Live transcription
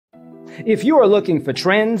If you are looking for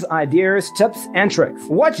trends, ideas, tips, and tricks,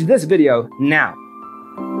 watch this video now.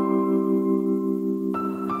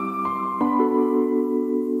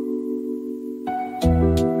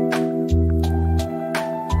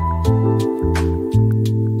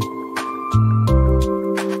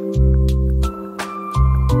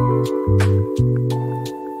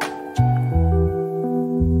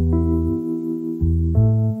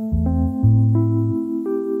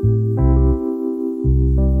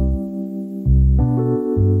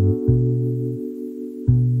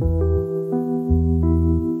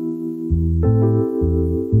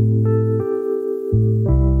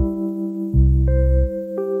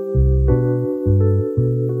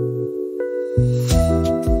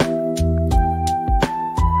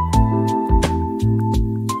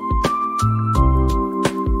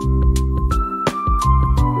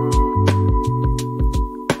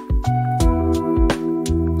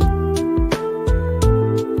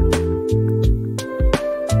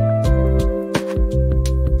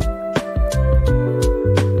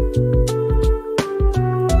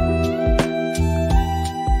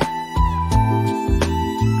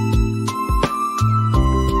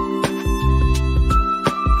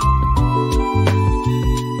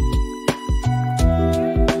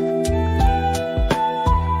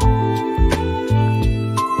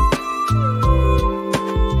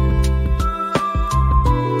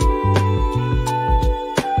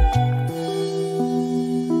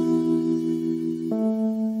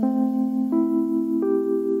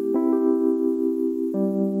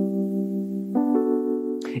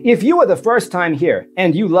 If you are the first time here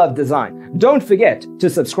and you love design, don't forget to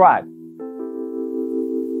subscribe.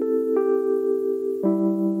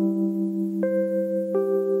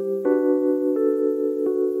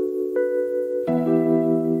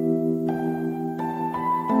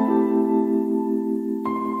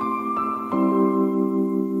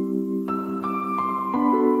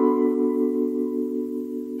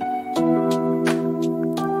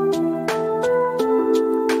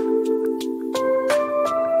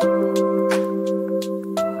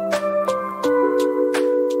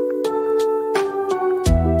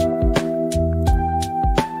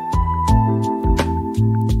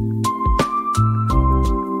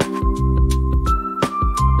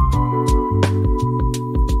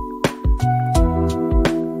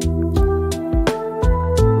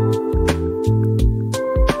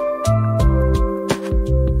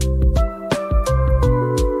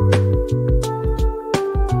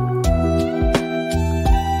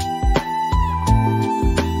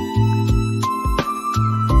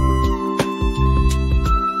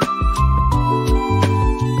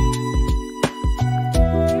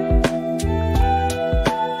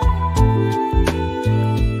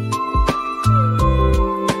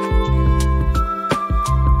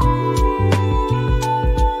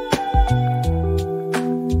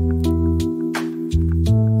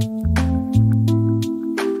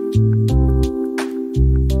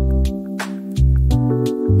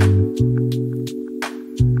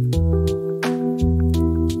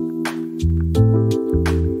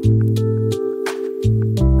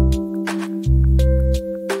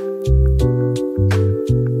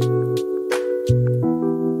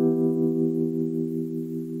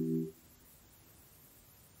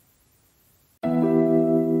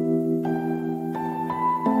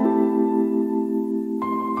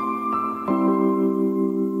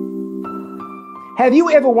 Have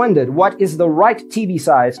you ever wondered what is the right TV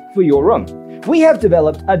size for your room? We have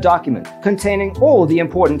developed a document containing all the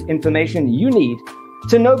important information you need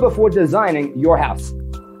to know before designing your house.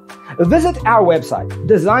 Visit our website,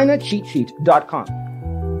 designercheatsheet.com.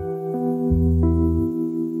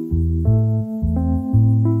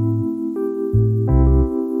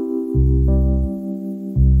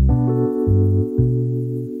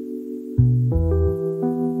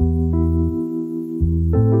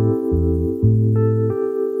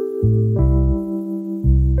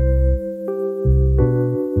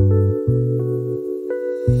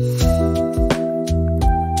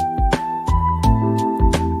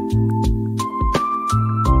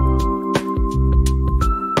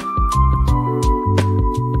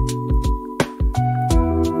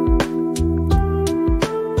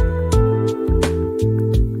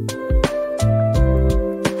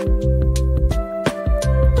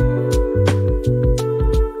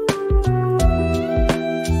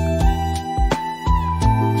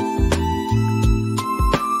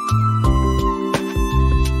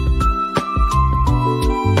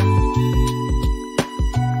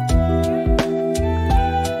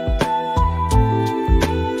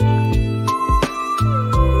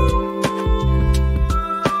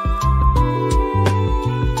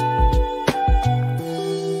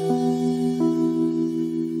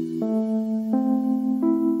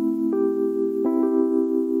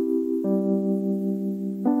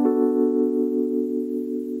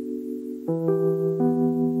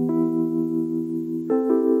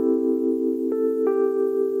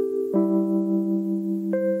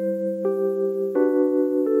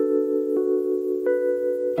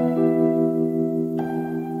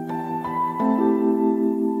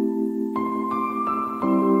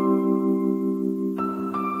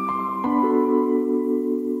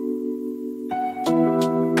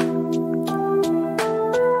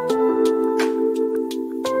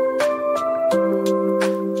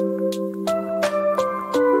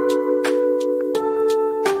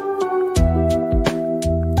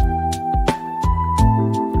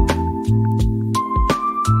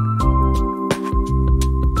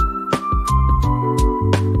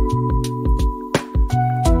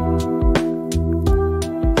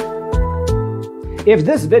 If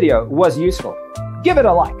this video was useful, give it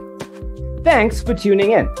a like. Thanks for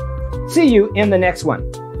tuning in. See you in the next one.